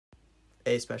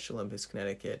Hey, Special Olympics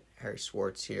Connecticut, Harry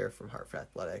Swartz here from Hartford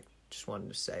Athletic. Just wanted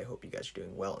to say, I hope you guys are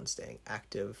doing well and staying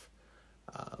active.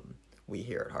 We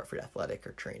here at Hartford Athletic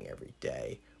are training every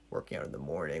day, working out in the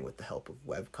morning with the help of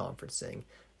web conferencing,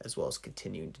 as well as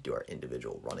continuing to do our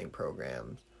individual running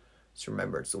programs. So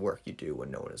remember, it's the work you do when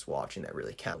no one is watching that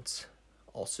really counts.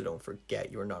 Also, don't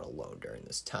forget you are not alone during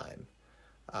this time.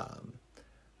 Um,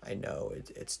 I know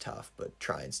it's tough, but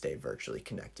try and stay virtually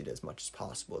connected as much as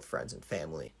possible with friends and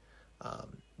family.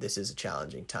 This is a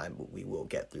challenging time, but we will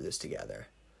get through this together.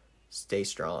 Stay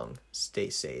strong,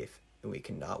 stay safe, and we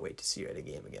cannot wait to see you at a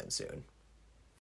game again soon.